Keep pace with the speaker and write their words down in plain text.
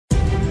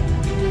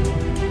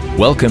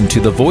Welcome to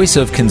the Voice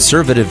of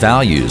Conservative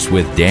Values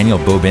with Daniel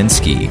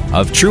Bobinski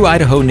of True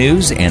Idaho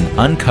News and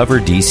Uncover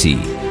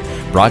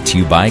DC. Brought to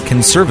you by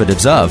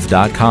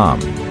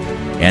conservativesof.com.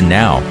 And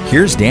now,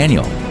 here's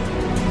Daniel.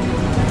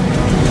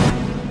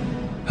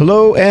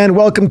 Hello and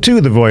welcome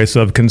to the Voice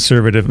of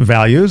Conservative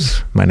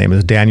Values. My name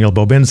is Daniel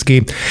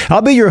Bobinski.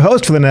 I'll be your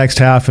host for the next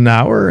half an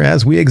hour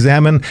as we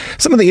examine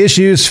some of the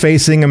issues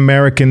facing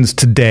Americans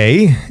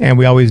today, and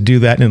we always do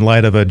that in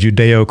light of a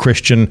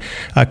Judeo-Christian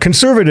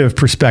conservative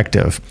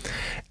perspective.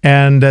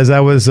 And as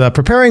I was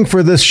preparing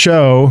for this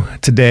show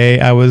today,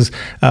 I was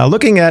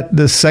looking at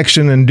this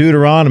section in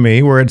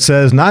Deuteronomy where it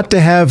says not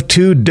to have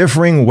two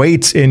differing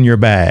weights in your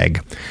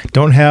bag.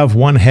 Don't have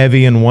one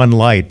heavy and one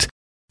light.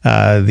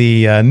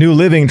 The New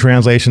Living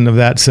Translation of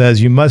that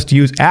says you must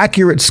use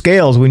accurate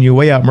scales when you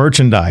weigh out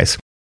merchandise.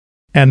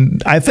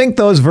 And I think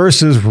those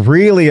verses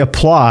really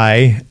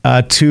apply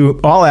to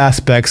all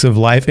aspects of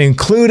life,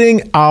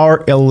 including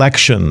our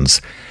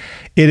elections.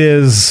 It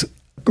is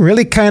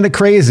really kind of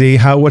crazy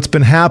how what's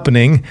been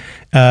happening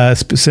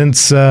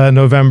since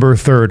November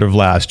 3rd of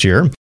last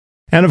year.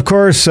 And of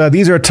course,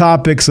 these are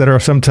topics that are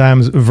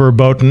sometimes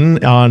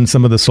verboten on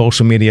some of the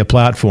social media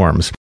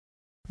platforms.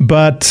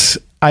 But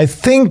I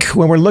think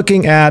when we're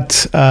looking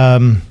at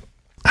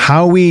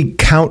how we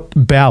count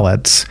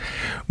ballots,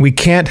 we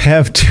can't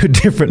have two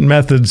different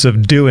methods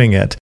of doing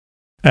it.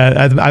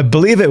 I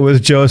believe it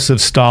was Joseph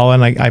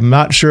Stalin. I'm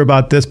not sure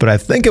about this, but I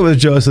think it was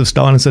Joseph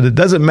Stalin who said it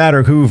doesn't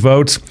matter who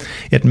votes,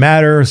 it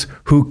matters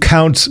who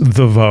counts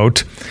the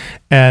vote.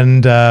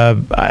 And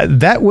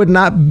that would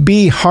not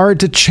be hard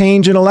to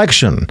change an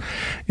election.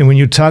 And when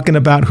you're talking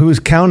about who's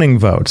counting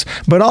votes,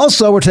 but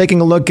also we're taking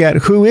a look at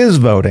who is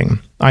voting.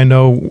 I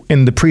know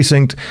in the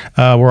precinct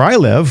where I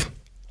live,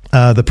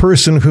 the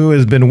person who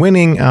has been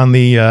winning on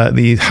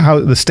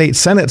the state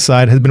Senate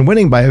side has been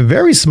winning by a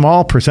very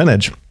small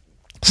percentage,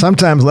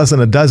 sometimes less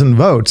than a dozen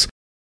votes.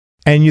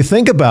 And you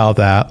think about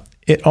that,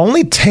 it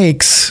only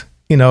takes,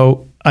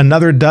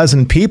 another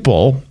dozen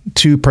people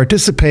to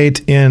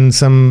participate in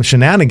some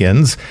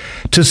shenanigans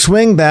to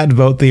swing that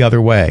vote the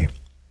other way.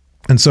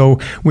 And so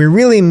we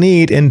really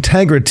need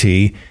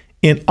integrity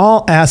in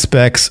all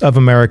aspects of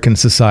American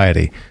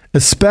society,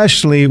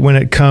 especially when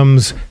it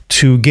comes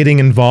to getting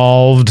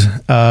involved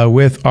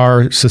with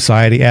our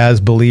society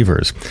as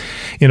believers.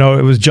 It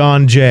was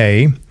John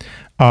Jay,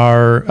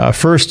 our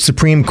first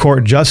Supreme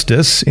Court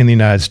justice in the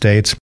United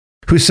States,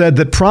 who said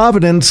that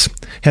Providence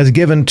has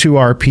given to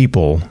our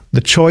people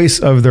the choice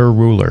of their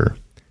ruler,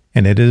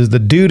 and it is the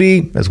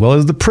duty as well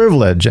as the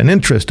privilege and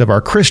interest of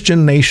our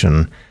Christian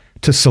nation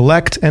to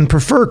select and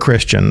prefer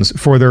Christians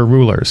for their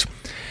rulers.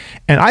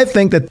 And I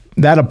think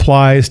that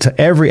applies to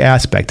every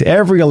aspect, to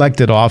every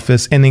elected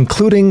office, and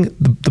including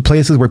the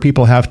places where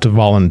people have to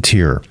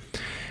volunteer.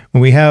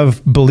 When we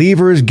have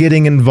believers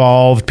getting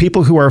involved,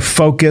 people who are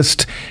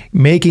focused,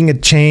 making a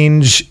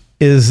change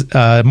is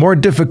more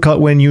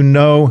difficult when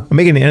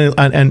making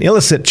an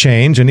illicit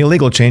change, an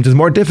illegal change is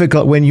more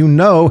difficult when you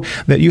know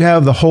that you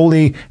have the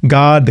holy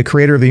God, the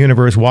creator of the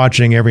universe,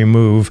 watching every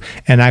move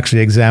and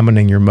actually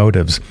examining your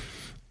motives.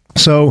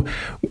 So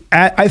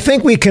I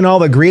think we can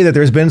all agree that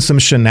there's been some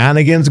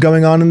shenanigans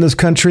going on in this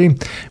country.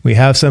 We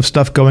have some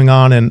stuff going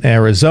on in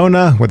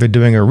Arizona where they're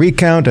doing a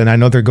recount, and I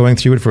know they're going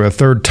through it for a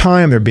third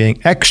time. They're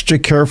being extra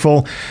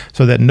careful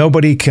so that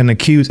nobody can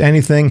accuse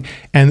anything.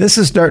 And this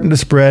is starting to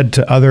spread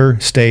to other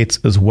states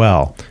as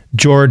well.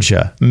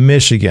 Georgia,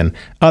 Michigan,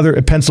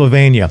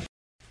 Pennsylvania.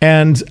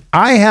 And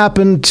I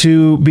happen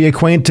to be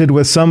acquainted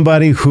with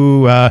somebody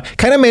who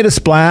kind of made a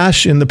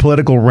splash in the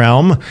political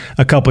realm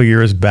a couple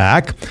years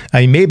back.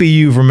 Maybe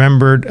you've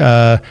remembered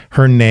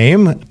her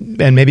name,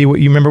 and maybe you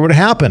remember what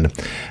happened.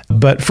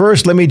 But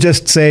first, let me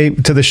just say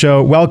to the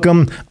show,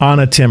 welcome,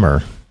 Anna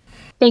Timmer.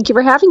 Thank you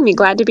for having me.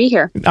 Glad to be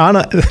here.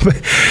 Anna,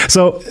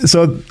 so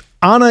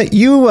Anna,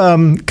 you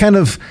kind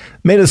of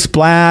made a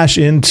splash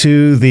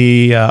into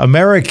the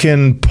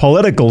American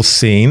political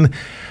scene,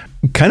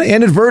 kind of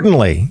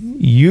inadvertently.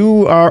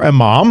 You are a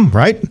mom,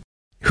 right?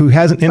 Who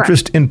has an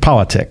interest in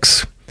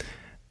politics.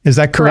 Is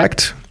that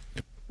correct?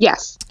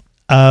 Yes.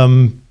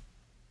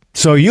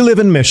 So you live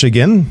in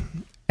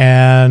Michigan,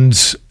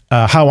 and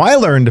how I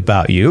learned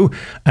about you,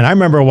 and I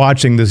remember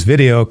watching this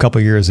video a couple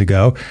years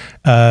ago,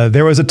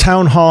 there was a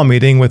town hall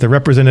meeting with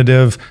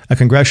a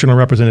congressional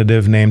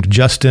representative named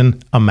Justin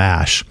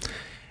Amash.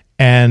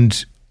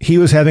 And he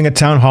was having a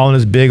town hall in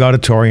his big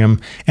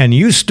auditorium, and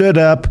you stood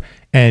up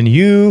and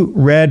you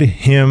read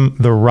him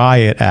the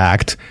Riot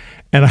Act.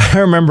 And I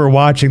remember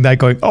watching that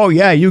going, oh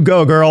yeah, you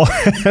go, girl.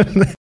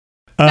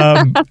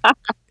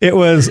 It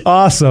was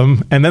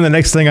awesome. And then the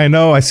next thing I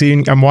know,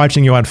 I'm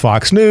watching you on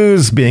Fox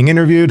News being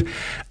interviewed.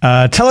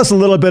 Tell us a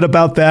little bit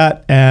about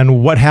that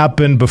and what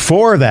happened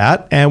before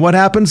that and what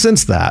happened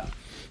since that.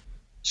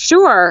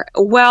 Sure.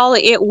 Well,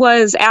 it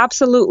was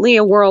absolutely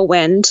a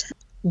whirlwind,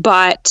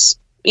 but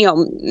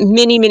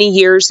many, many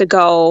years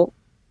ago,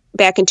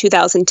 back in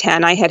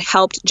 2010, I had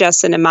helped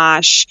Justin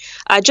Amash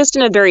just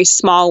in a very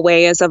small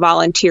way as a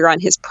volunteer on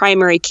his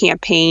primary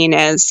campaign,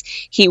 as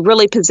he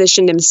really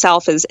positioned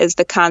himself as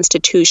the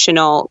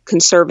constitutional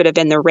conservative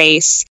in the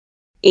race.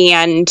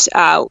 And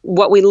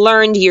what we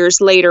learned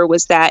years later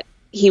was that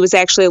he was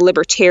actually a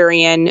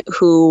libertarian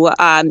who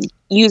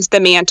used the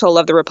mantle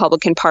of the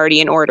Republican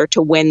Party in order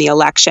to win the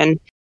election.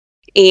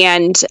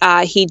 And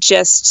he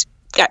just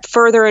got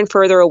further and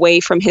further away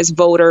from his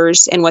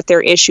voters and what their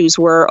issues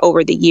were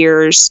over the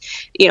years,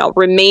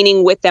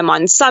 remaining with them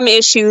on some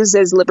issues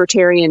as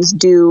libertarians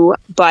do,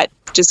 but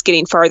just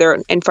getting farther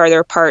and farther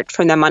apart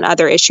from them on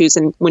other issues.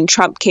 And when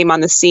Trump came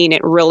on the scene,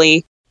 it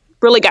really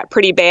got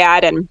pretty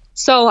bad. And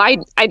so I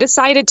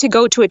decided to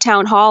go to a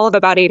town hall of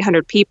about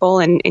 800 people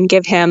and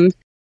give him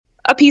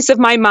a piece of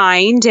my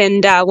mind.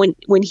 And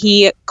when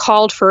he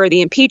called for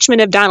the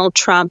impeachment of Donald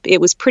Trump, it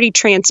was pretty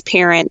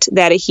transparent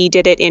that he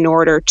did it in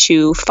order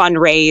to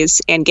fundraise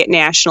and get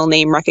national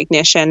name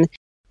recognition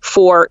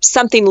for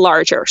something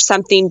larger,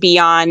 something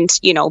beyond,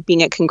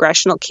 being a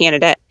congressional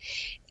candidate.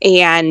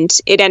 And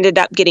it ended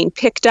up getting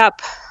picked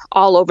up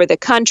all over the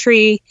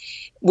country,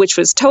 which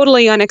was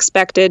totally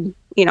unexpected,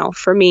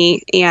 for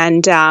me.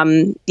 And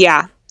the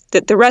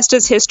rest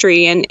is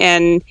history.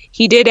 And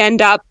he did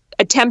end up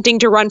attempting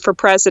to run for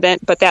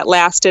president, but that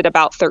lasted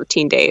about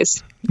 13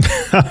 days.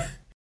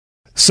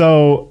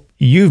 So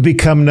you've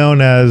become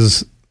known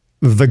as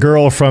the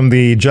girl from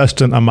the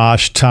Justin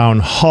Amash town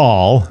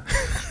hall.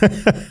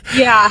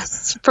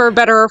 Yes, for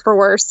better or for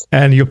worse.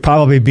 And you'll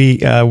probably be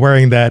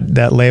wearing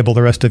that label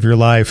the rest of your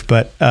life.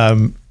 But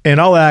in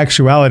all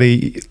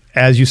actuality,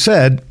 as you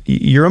said,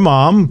 you're a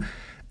mom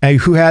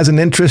who has an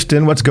interest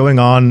in what's going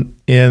on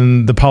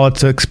in the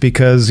politics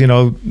because,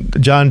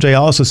 John Jay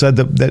also said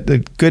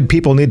that good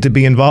people need to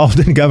be involved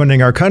in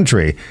governing our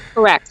country.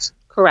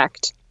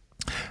 Correct.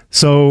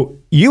 So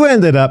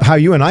how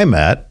you and I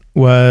met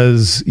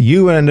was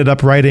you ended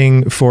up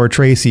writing for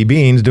Tracy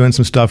Beans, doing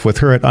some stuff with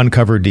her at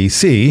Uncover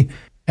DC,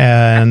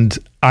 and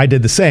I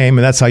did the same,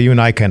 and that's how you and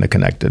I kind of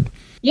connected.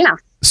 Yeah.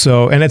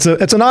 So, and it's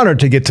an honor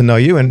to get to know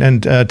you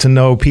and to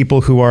know people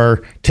who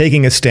are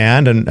taking a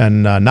stand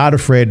and not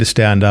afraid to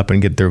stand up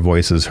and get their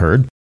voices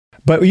heard.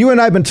 But you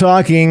and I have been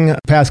talking the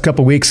past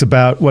couple of weeks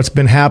about what's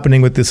been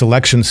happening with this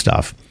election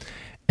stuff.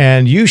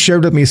 And you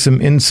shared with me some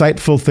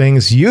insightful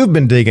things you've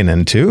been digging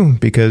into,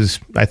 because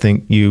I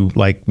think you,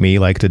 like me,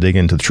 like to dig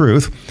into the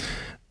truth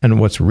and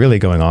what's really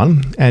going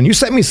on. And you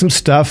sent me some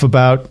stuff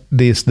about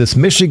this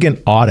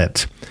Michigan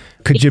audit.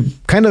 Could you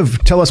kind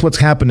of tell us what's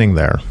happening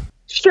there?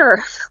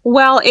 Sure.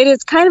 Well, it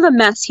is kind of a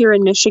mess here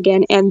in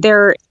Michigan, and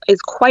there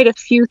is quite a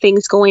few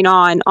things going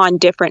on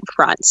different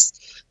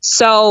fronts.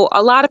 So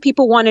a lot of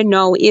people want to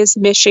know, is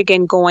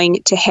Michigan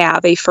going to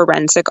have a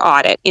forensic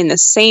audit in the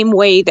same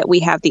way that we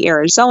have the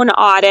Arizona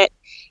audit,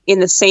 in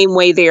the same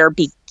way they are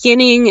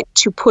beginning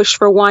to push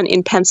for one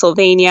in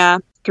Pennsylvania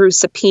through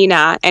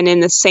subpoena, and in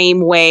the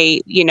same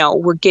way,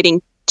 we're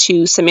getting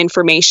to some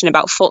information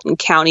about Fulton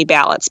County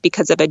ballots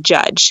because of a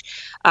judge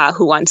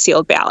who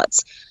unsealed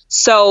ballots.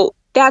 So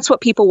that's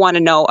what people want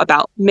to know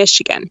about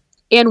Michigan.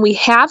 And we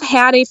have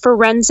had a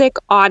forensic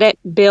audit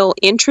bill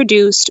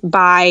introduced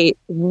by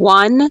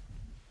one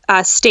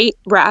state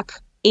rep,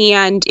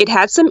 and it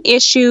had some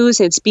issues.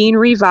 It's being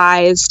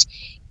revised.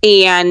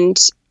 And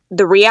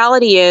the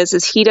reality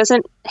is he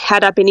doesn't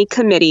head up any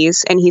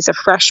committees, and he's a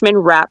freshman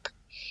rep.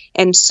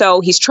 And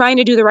so he's trying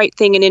to do the right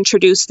thing and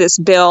introduce this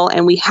bill.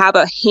 And we have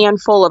a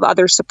handful of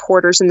other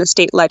supporters in the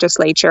state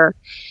legislature.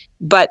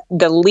 But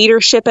the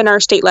leadership in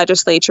our state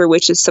legislature,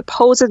 which is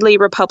supposedly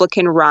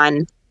Republican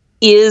run,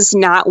 is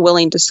not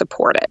willing to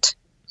support it.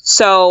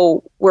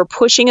 So we're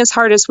pushing as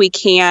hard as we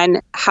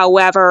can.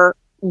 However,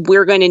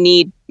 we're going to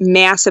need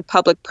massive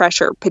public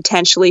pressure,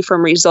 potentially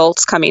from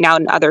results coming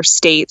out in other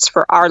states,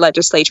 for our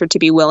legislature to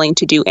be willing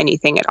to do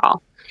anything at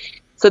all.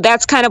 So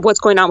that's kind of what's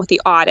going on with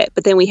the audit.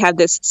 But then we have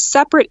this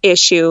separate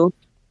issue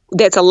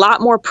that's a lot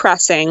more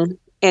pressing,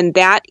 and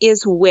that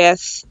is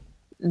with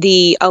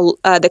the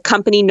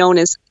company known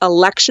as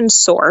Election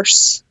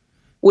Source,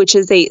 which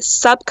is a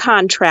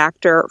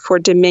subcontractor for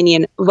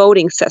Dominion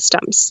voting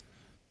systems.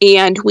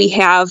 And we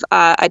have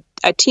a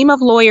team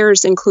of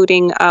lawyers,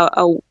 including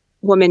a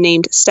woman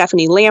named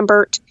Stephanie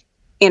Lambert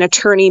and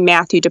attorney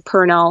Matthew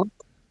DiPerno,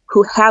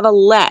 who have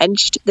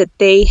alleged that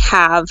they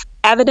have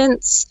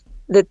evidence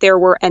that there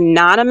were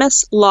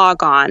anonymous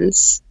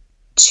logons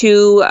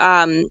to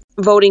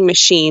voting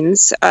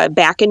machines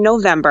back in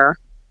November.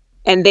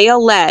 And they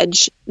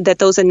allege that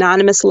those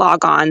anonymous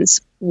logons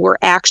were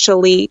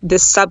actually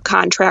this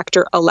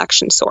subcontractor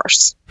Election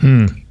Source.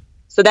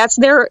 So that's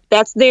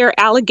their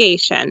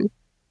allegation.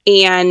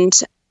 And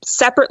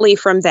separately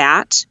from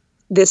that,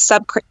 this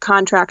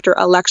subcontractor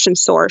Election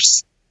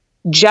Source,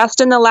 just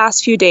in the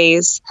last few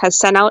days, has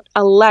sent out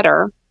a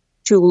letter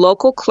to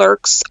local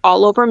clerks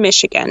all over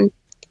Michigan,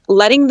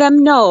 letting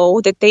them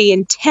know that they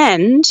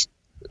intend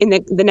in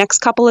the next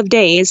couple of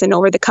days and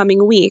over the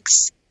coming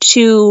weeks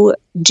to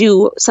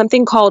do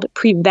something called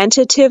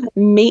preventative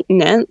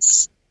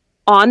maintenance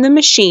on the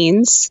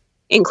machines,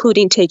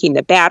 including taking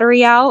the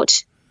battery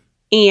out,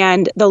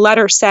 And the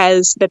letter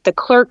says that the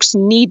clerks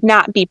need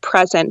not be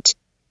present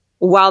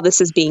while this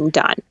is being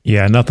done.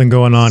 Yeah, nothing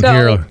going on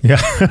here. Yeah.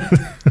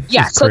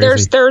 Yeah, so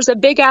there's a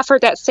big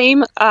effort. That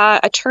same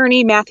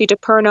attorney, Matthew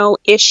DePerno,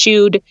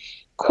 issued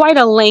quite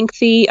a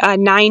lengthy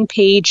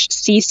 9-page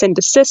cease and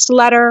desist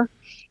letter.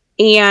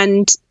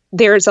 And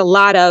there's a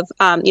lot of,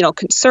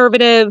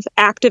 conservative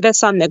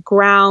activists on the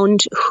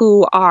ground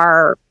who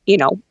are,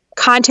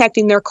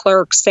 contacting their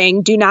clerks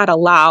saying, do not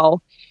allow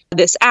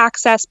this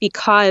access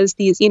because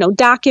these,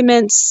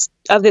 documents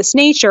of this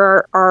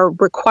nature are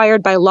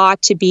required by law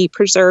to be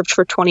preserved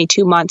for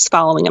 22 months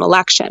following an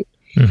election.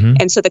 Mm-hmm.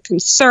 And so the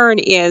concern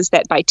is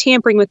that by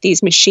tampering with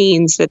these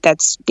machines,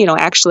 that's,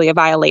 actually a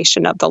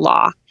violation of the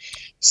law.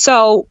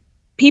 So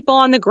people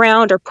on the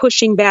ground are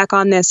pushing back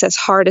on this as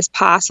hard as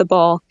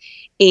possible.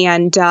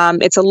 And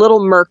it's a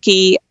little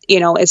murky,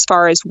 as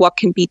far as what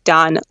can be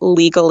done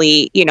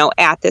legally,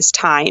 at this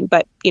time.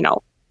 But,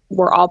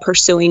 we're all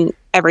pursuing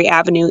every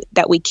avenue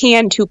that we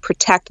can to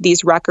protect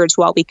these records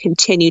while we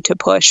continue to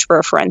push for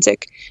a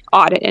forensic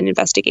audit and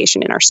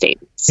investigation in our state.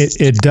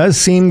 It does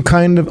seem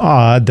kind of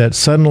odd that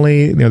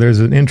suddenly there's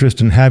an interest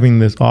in having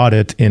this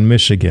audit in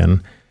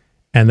Michigan.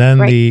 And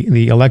then right.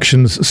 the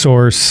elections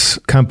source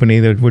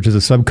company, which is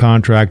a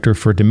subcontractor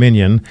for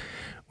Dominion,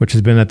 which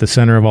has been at the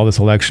center of all this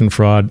election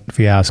fraud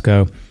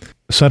fiasco,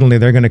 suddenly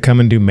they're going to come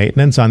and do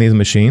maintenance on these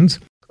machines.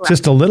 Correct.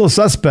 Just a little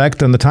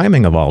suspect on the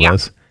timing of all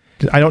this.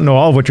 I don't know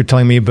all of what you're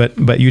telling me,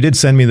 but you did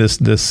send me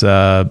this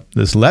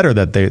letter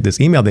this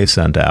email they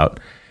sent out,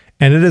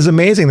 and it is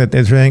amazing that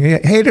they're saying,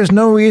 "Hey, there's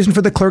no reason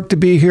for the clerk to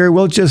be here.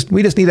 We just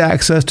need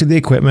access to the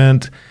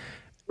equipment."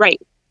 Right.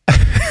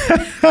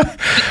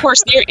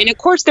 Of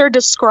course, they're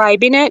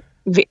describing it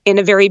in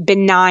a very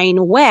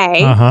benign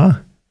way.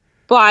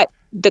 But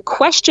the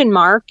question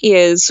mark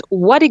is,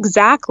 what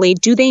exactly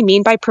do they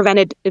mean by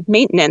preventative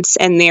maintenance?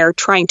 And they're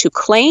trying to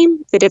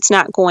claim that it's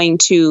not going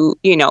to,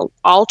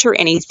 alter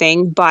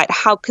anything. But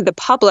how could the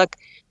public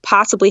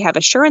possibly have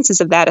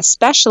assurances of that,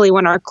 especially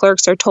when our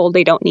clerks are told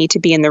they don't need to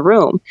be in the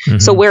room? Mm-hmm.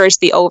 So where is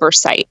the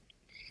oversight?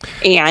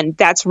 And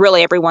that's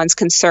really everyone's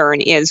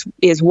concern is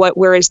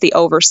where is the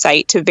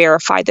oversight to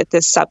verify that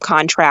this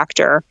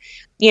subcontractor,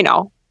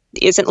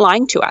 isn't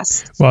lying to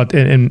us. Well,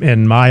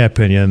 in my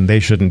opinion,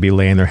 they shouldn't be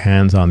laying their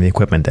hands on the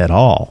equipment at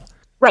all.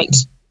 Right.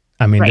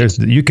 I mean,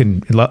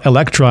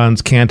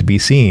 electrons can't be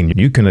seen.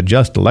 You can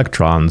adjust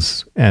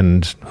electrons,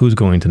 and who's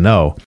going to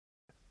know?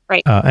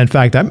 Right. In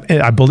fact,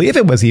 I believe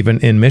it was even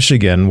in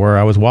Michigan where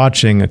I was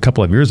watching a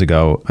couple of years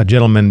ago, a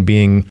gentleman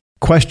being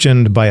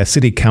questioned by a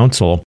city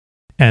council,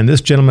 and this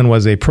gentleman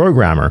was a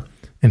programmer,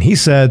 and he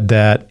said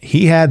that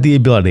he had the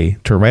ability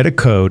to write a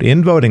code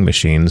in voting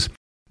machines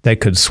that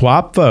could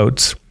swap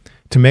votes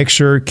to make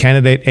sure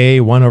candidate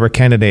A won over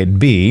candidate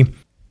B.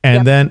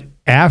 And then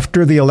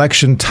after the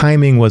election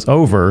timing was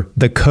over,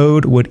 the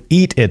code would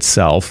eat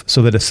itself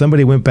so that if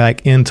somebody went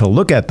back in to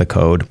look at the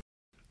code,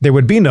 there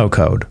would be no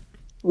code.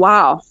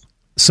 Wow.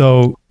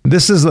 So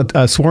this is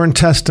a sworn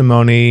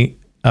testimony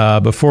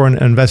before an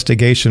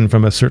investigation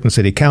from a certain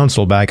city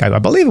council back, I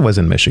believe it was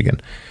in Michigan.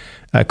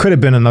 Could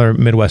have been another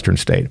Midwestern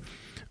state.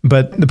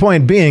 But the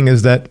point being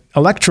is that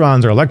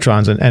electrons are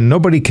electrons, and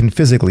nobody can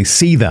physically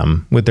see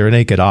them with their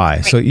naked eye.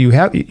 Right. So you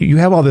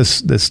have all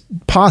this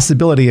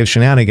possibility of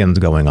shenanigans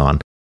going on.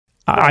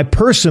 I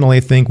personally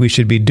think we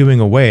should be doing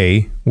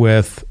away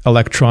with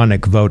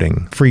electronic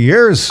voting. For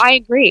years, I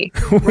agree.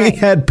 We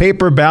had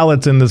paper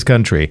ballots in this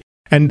country.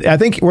 And I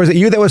think, was it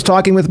you that was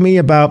talking with me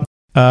about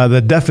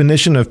the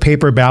definition of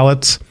paper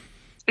ballots?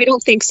 I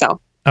don't think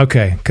so.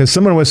 Okay, because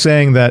someone was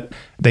saying that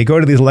they go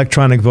to these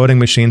electronic voting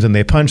machines and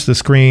they punch the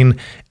screen,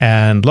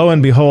 and lo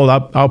and behold,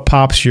 out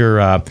pops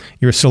your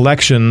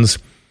selections,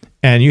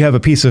 and you have a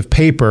piece of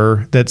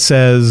paper that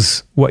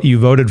says what you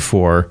voted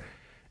for,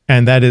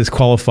 and that is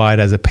qualified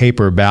as a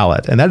paper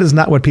ballot. And that is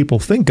not what people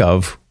think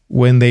of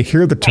when they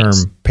hear the term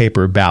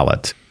paper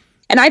ballot.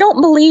 And I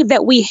don't believe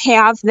that we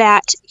have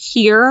that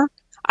here.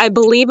 I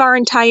believe our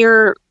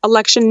entire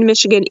election in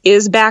Michigan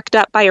is backed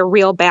up by a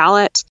real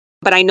ballot.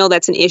 But I know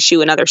that's an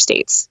issue in other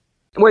states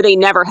where they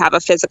never have a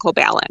physical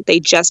ballot. They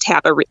just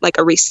have a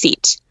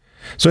receipt.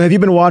 So have you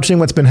been watching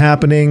what's been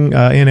happening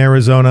in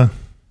Arizona?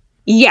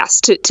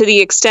 Yes, to the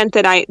extent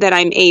that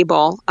I'm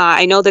able.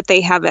 I know that they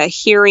have a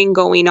hearing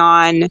going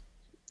on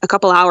a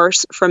couple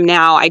hours from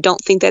now. I don't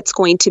think that's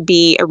going to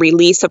be a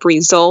release of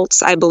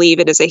results. I believe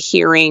it is a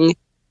hearing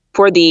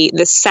for the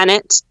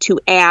Senate to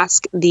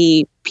ask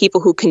the people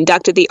who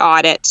conducted the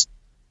audit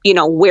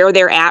where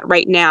they're at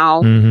right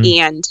now,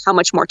 and how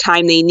much more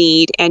time they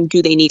need, and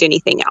do they need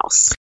anything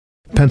else?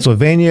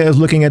 Pennsylvania is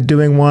looking at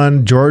doing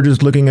one.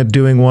 Georgia's looking at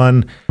doing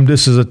one.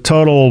 This is a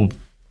total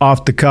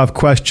off-the-cuff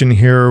question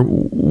here.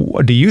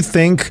 Do you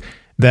think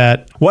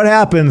that what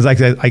happens, I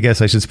guess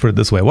I should put it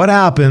this way, what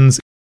happens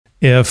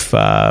if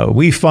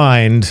we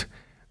find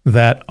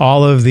that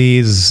all of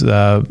these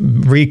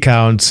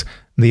recounts,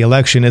 the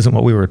election isn't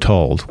what we were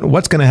told?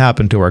 What's going to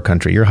happen to our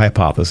country? Your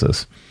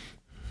hypothesis?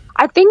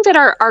 I think that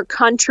our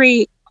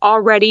country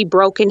already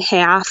broke in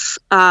half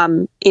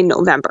in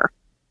November.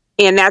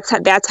 And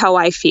that's how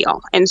I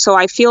feel. And so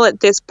I feel at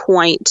this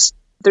point,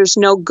 there's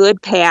no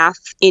good path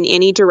in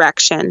any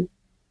direction,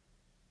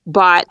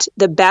 but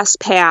the best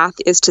path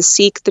is to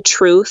seek the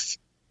truth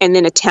and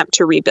then attempt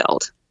to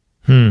rebuild.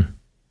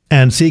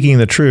 And seeking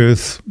the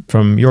truth,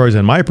 from yours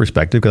and my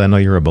perspective, because I know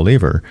you're a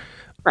believer,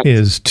 right,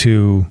 is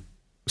to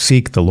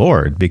seek the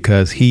Lord,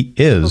 because he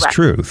is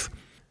truth.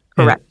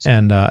 Correct.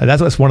 And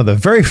that's one of the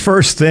very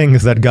first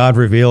things that God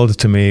revealed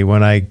to me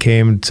when I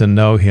came to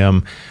know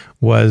him,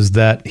 was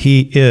that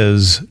he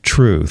is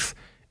truth.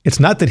 It's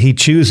not that he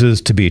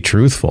chooses to be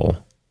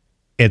truthful.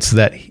 It's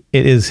that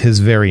it is his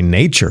very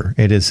nature.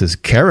 It is his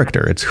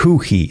character. It's who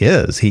he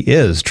is. He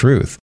is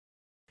truth.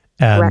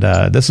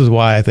 And this is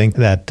why I think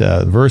that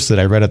verse that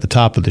I read at the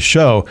top of the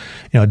show,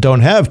 don't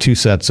have two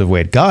sets of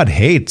weight. God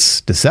hates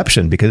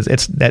deception because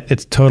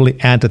it's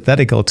totally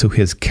antithetical to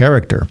his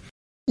character.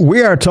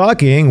 We are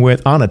talking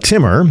with Anna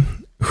Timmer,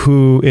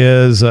 who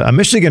is a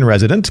Michigan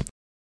resident,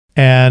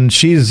 and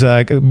she's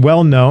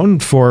well known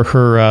for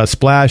her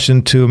splash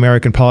into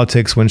American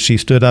politics when she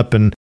stood up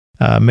and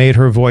made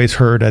her voice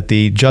heard at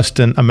the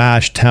Justin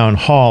Amash town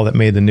hall that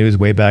made the news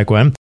way back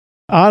when.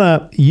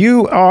 Anna,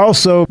 you are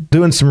also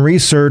doing some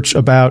research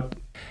about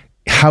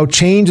how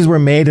changes were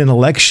made in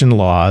election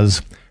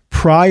laws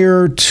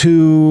prior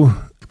to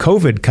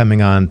COVID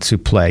coming on to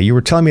play. You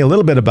were telling me a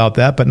little bit about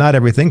that, but not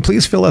everything.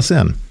 Please fill us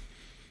in.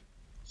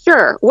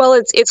 Sure.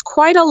 Well, it's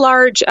quite a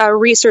large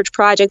research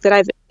project that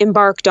I've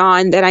embarked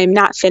on that I'm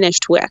not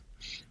finished with.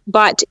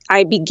 But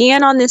I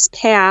began on this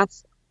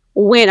path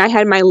when I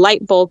had my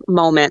light bulb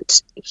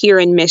moment here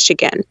in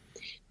Michigan,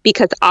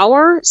 because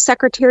our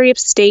Secretary of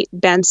State,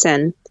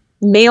 Benson,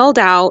 mailed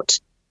out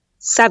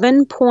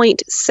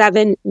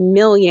 7.7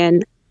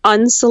 million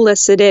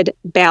unsolicited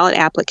ballot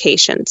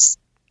applications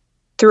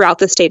throughout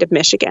the state of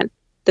Michigan.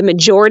 The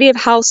majority of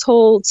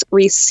households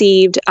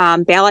received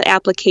ballot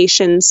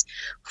applications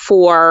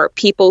for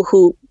people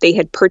who they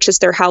had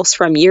purchased their house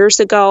from years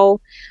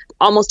ago.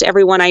 Almost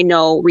everyone I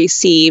know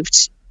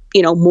received,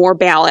 more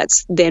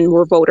ballots than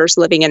were voters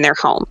living in their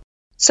home.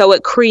 So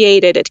it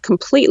created a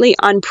completely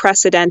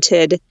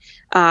unprecedented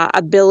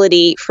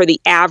ability for the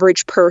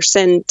average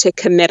person to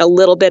commit a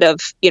little bit of,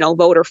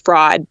 voter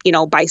fraud,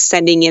 by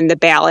sending in the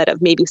ballot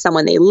of maybe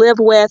someone they live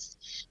with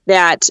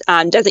that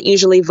doesn't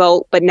usually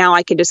vote, but now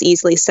I can just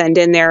easily send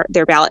in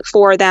their ballot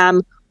for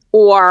them.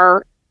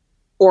 Or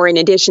in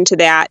addition to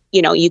that,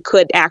 you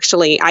could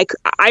actually,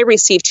 I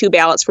received 2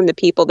 ballots from the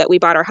people that we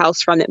bought our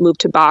house from that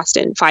moved to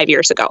Boston 5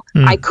 years ago.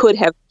 I could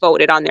have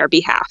voted on their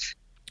behalf.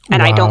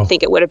 And I don't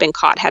think it would have been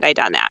caught had I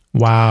done that.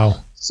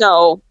 Wow.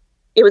 So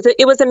it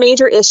was a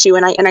major issue.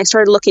 And I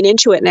started looking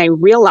into it, and I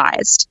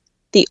realized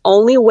the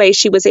only way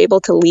she was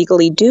able to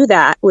legally do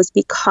that was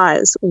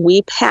because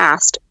we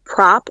passed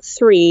Prop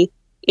 3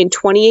 in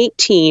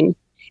 2018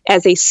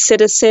 as a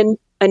citizen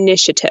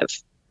initiative.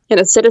 And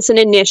a citizen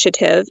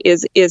initiative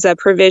is a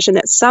provision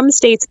that some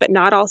states, but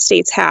not all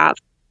states, have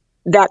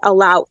that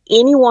allow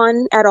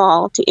anyone at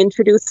all to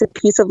introduce a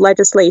piece of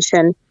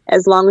legislation.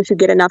 As long as you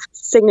get enough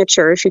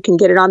signatures, you can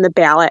get it on the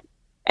ballot,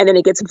 and then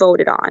it gets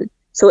voted on.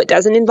 So it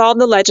doesn't involve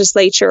the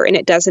legislature, and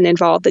it doesn't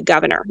involve the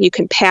governor. You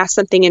can pass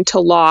something into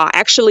law.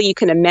 Actually, you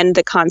can amend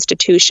the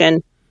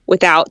Constitution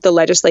without the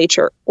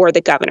legislature or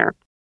the governor.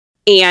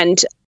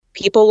 And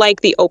people like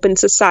the Open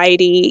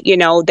Society,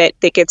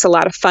 that gets a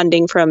lot of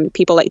funding from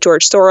people like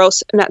George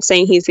Soros. I'm not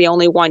saying he's the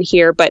only one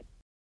here, but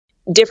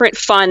different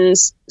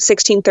funds,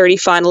 1630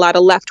 Fund, a lot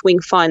of left-wing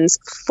funds,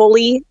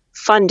 fully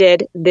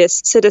funded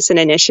this citizen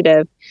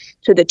initiative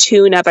to the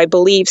tune of, I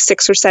believe,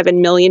 $6 or $7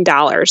 million.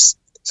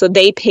 So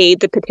they paid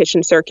the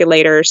petition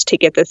circulators to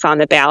get this on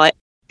the ballot,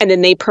 and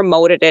then they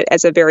promoted it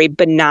as a very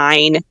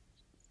benign,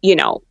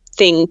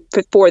 thing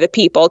for the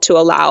people to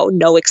allow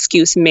no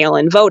excuse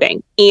mail-in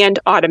voting and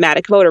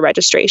automatic voter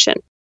registration.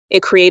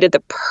 It created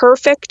the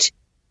perfect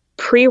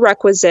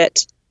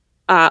prerequisite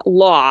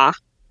law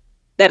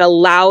that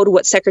allowed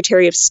what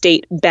Secretary of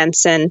State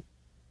Benson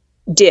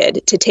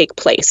did to take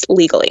place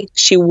legally.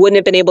 She wouldn't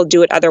have been able to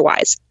do it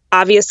otherwise.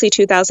 Obviously,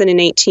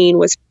 2018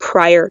 was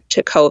prior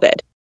to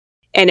COVID,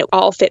 and it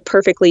all fit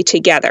perfectly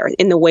together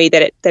in the way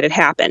that it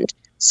happened.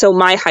 So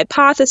my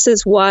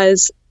hypothesis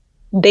was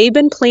they've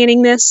been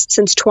planning this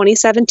since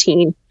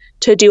 2017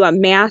 to do a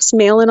mass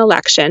mail-in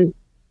election.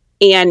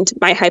 And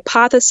my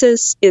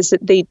hypothesis is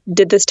that they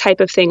did this type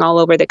of thing all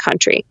over the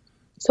country.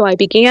 So I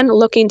began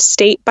looking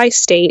state by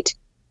state,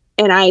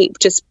 and I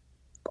just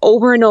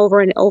over and over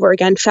and over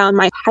again found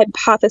my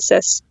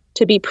hypothesis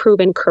to be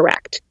proven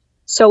correct.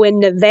 So in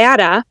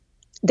Nevada,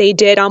 they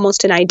did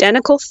almost an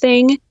identical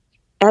thing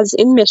as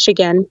in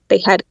Michigan.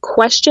 They had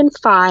question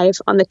 5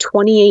 on the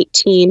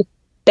 2018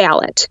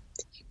 ballot.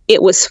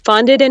 It was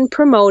funded and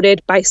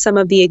promoted by some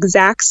of the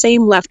exact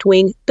same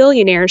left-wing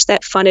billionaires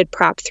that funded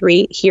Prop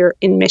 3 here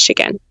in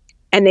Michigan,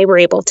 and they were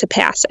able to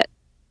pass it.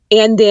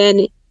 And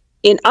then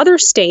in other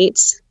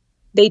states,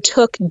 they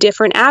took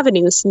different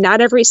avenues.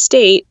 Not every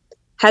state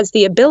has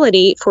the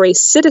ability for a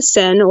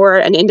citizen or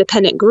an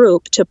independent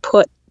group to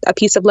put a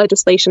piece of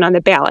legislation on the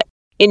ballot.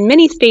 In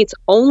many states,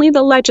 only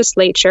the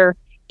legislature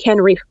can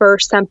refer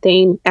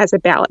something as a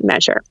ballot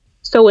measure.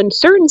 So in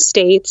certain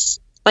states,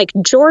 like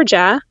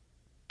Georgia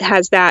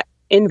has that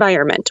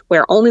environment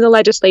where only the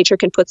legislature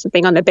can put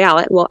something on the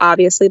ballot. Well,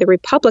 obviously the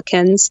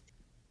Republicans,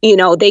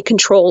 they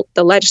control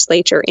the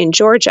legislature in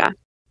Georgia.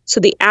 So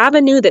the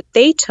avenue that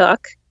they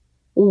took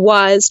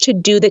was to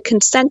do the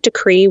consent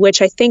decree,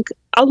 which I think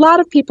a lot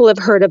of people have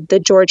heard of the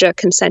Georgia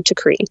consent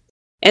decree.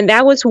 And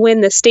that was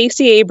when the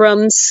Stacey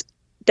Abrams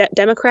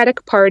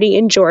Democratic Party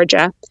in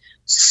Georgia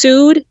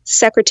sued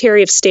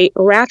Secretary of State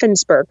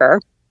Raffensperger.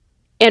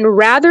 And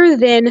rather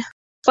than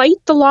fight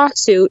the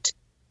lawsuit,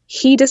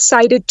 he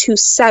decided to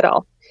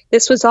settle.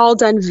 This was all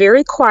done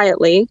very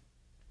quietly.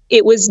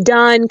 It was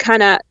done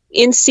kind of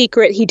in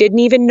secret. He didn't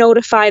even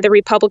notify the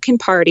Republican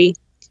Party.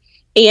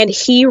 And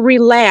he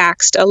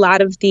relaxed a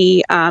lot of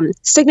the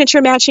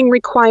signature matching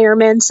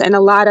requirements and a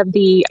lot of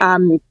the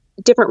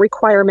different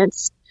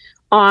requirements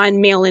on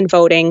mail-in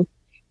voting.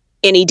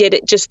 And he did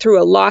it just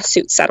through a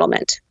lawsuit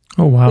settlement.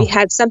 Oh, wow. We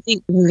had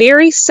something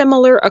very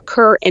similar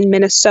occur in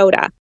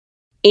Minnesota.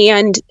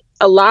 And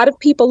a lot of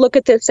people look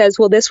at this as,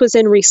 well, this was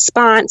in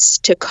response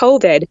to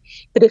COVID.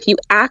 But if you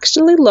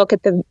actually look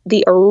at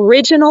the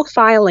original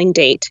filing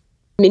date,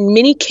 in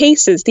many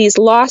cases, these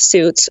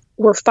lawsuits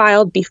were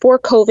filed before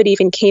COVID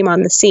even came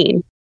on the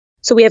scene.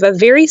 So we have a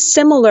very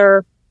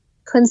similar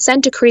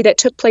consent decree that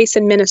took place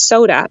in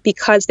Minnesota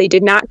because they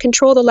did not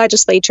control the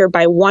legislature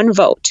by one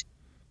vote.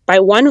 By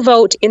one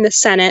vote in the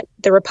Senate,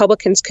 the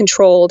Republicans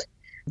controlled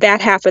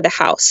that half of the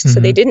House. Mm-hmm. So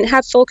they didn't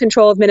have full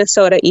control of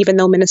Minnesota, even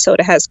though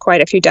Minnesota has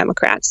quite a few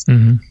Democrats.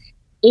 Mm-hmm.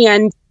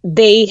 And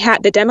they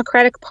had the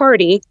Democratic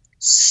Party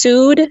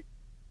sued,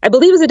 I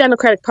believe it was the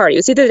Democratic Party. It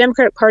was either the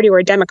Democratic Party or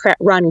a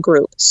Democrat-run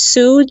group,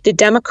 sued the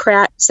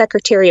Democrat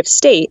Secretary of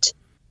State,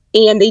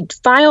 and they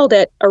filed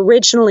it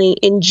originally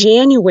in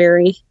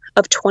January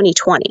of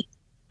 2020.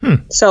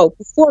 So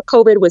before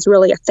COVID was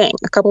really a thing,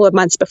 a couple of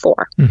months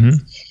before. Mm-hmm.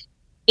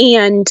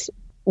 And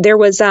there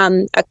was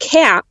a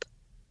cap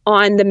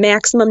on the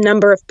maximum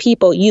number of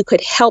people you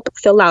could help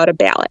fill out a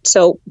ballot.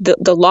 So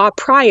the law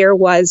prior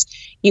was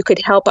you could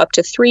help up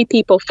to 3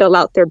 people fill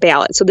out their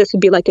ballot. So this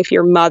would be like if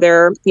your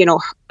mother,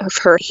 if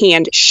her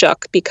hand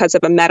shook because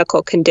of a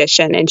medical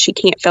condition and she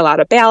can't fill out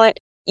a ballot,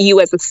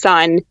 you as a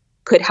son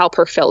could help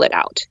her fill it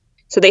out.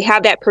 So they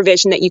have that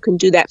provision that you can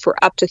do that for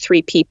up to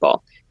 3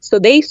 people. So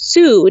they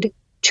sued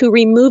to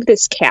remove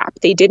this cap.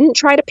 They didn't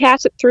try to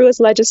pass it through as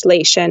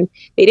legislation.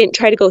 They didn't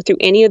try to go through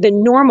any of the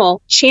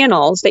normal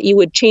channels that you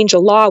would change a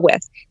law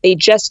with. They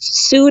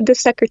just sued the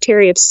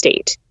Secretary of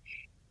State.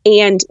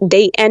 And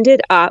they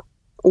ended up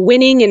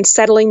winning and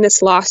settling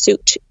this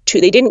lawsuit.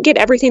 They didn't get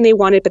everything they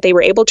wanted, but they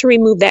were able to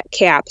remove that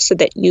cap so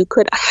that you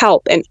could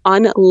help an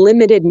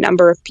unlimited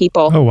number of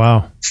people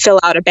fill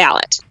out a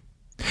ballot.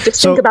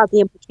 Just think about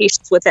the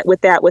implications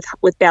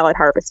with ballot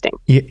harvesting.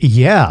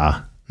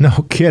 Yeah,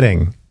 no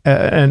kidding.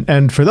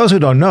 And for those who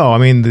don't know, I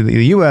mean,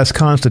 the U.S.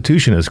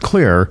 Constitution is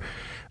clear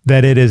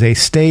that it is a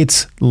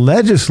state's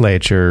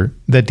legislature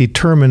that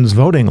determines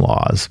voting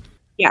laws.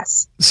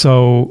 Yes.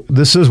 So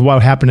this is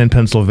what happened in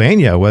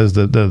Pennsylvania was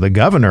the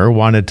governor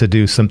wanted to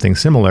do something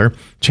similar,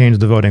 change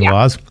the voting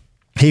laws.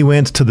 He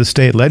went to the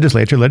state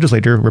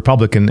legislature,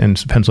 Republican in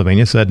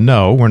Pennsylvania, said,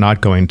 no, we're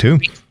not going to.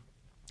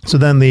 So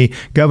then the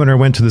governor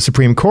went to the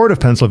Supreme Court of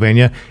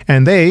Pennsylvania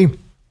and they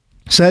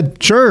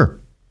said, sure.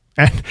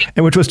 And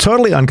which was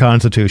totally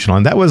unconstitutional.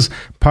 And that was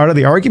part of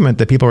the argument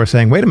that people were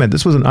saying, wait a minute,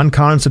 this was an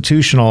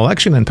unconstitutional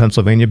election in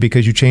Pennsylvania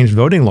because you changed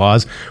voting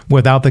laws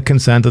without the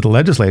consent of the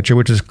legislature,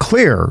 which is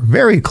clear,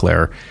 very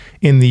clear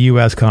in the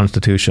U.S.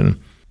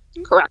 Constitution.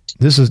 Correct.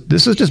 This has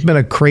just been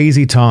a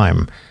crazy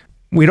time.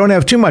 We don't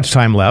have too much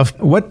time left.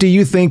 What do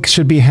you think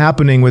should be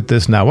happening with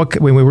this now?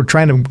 We were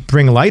trying to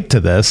bring light to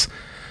this,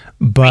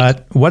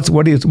 but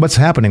what's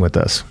happening with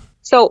this?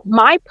 So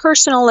my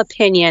personal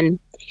opinion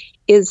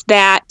is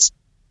that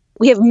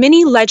we have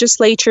many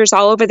legislatures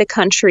all over the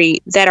country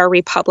that are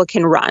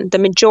Republican run. The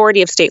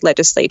majority of state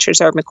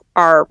legislatures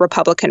are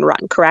Republican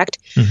run, correct?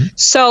 Mm-hmm.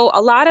 So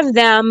a lot of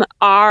them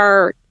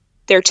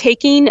they're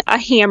taking a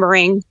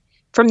hammering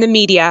from the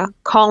media,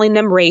 calling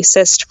them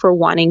racist for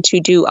wanting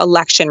to do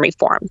election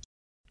reform.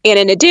 And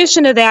in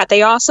addition to that,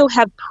 they also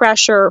have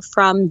pressure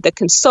from the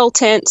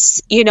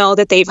consultants,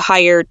 that they've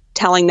hired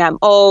telling them,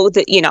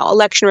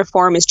 election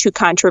reform is too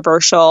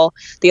controversial.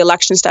 The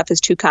election stuff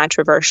is too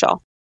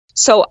controversial.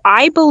 So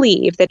I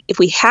believe that if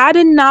we had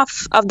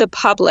enough of the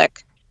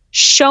public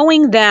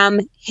showing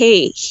them,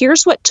 hey,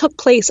 here's what took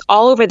place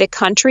all over the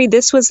country.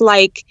 This was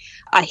like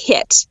a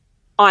hit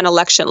on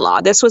election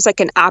law. This was like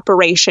an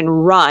operation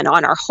run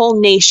on our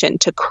whole nation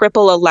to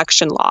cripple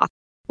election law.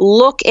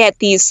 Look at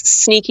these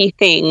sneaky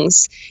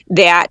things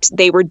that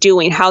they were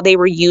doing, how they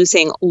were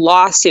using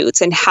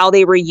lawsuits and how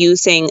they were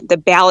using the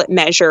ballot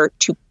measure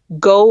to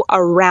go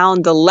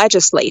around the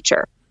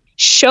legislature.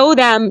 Show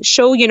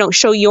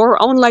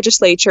your own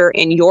legislature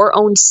in your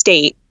own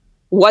state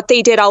what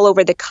they did all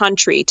over the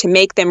country to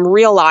make them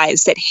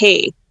realize that,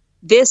 hey,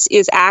 this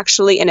is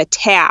actually an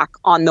attack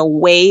on the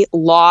way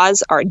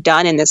laws are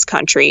done in this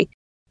country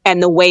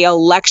and the way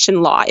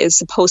election law is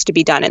supposed to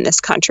be done in this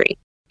country.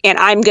 And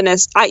I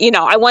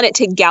want it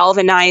to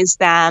galvanize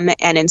them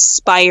and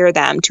inspire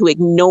them to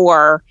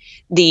ignore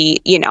the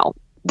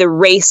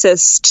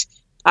racist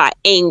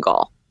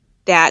angle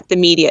that the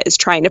media is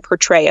trying to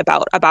portray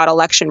about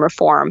election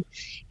reform.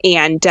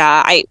 And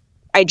I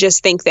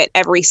just think that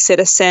every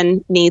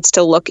citizen needs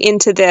to look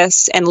into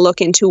this and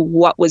look into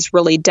what was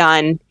really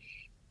done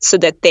so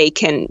that they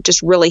can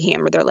just really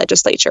hammer their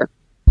legislature.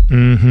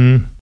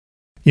 Mm-hmm.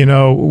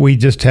 We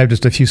just have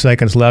a few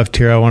seconds left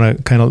here. I want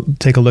to kind of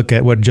take a look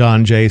at what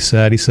John Jay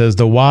said. He says,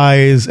 the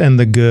wise and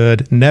the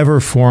good never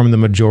form the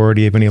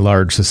majority of any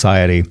large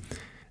society.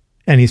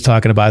 And he's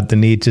talking about the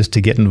need just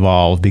to get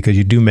involved, because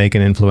you do make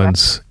an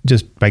influence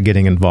just by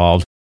getting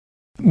involved.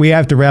 We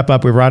have to wrap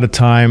up. We're out of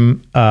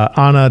time.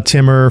 Anna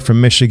Timmer from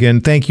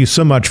Michigan, thank you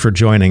so much for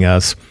joining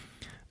us.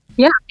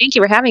 Yeah, thank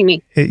you for having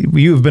me.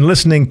 You've been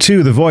listening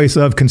to The Voice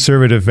of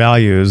Conservative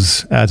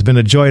Values. It's been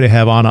a joy to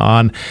have Anna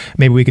on.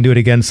 Maybe we can do it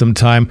again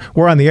sometime.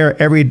 We're on the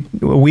air every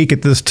week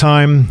at this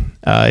time.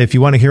 If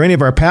you want to hear any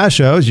of our past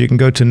shows, you can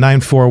go to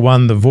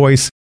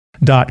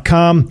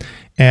 941thevoice.com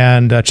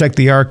and check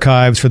the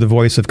archives for The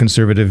Voice of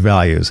Conservative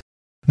Values.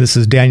 This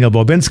is Daniel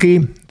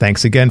Bobinski.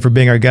 Thanks again for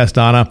being our guest,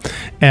 Anna.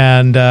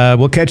 And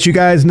we'll catch you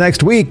guys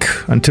next week.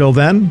 Until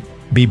then,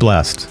 be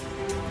blessed.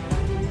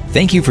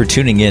 Thank you for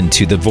tuning in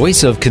to The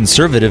Voice of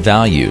Conservative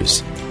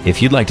Values.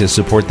 If you'd like to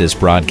support this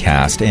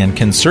broadcast and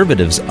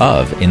Conservatives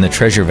of in the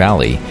Treasure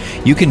Valley,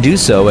 you can do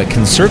so at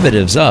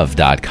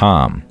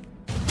conservativesof.com.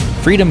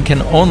 Freedom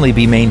can only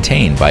be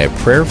maintained by a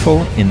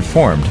prayerful,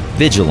 informed,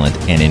 vigilant,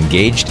 and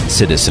engaged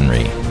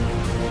citizenry.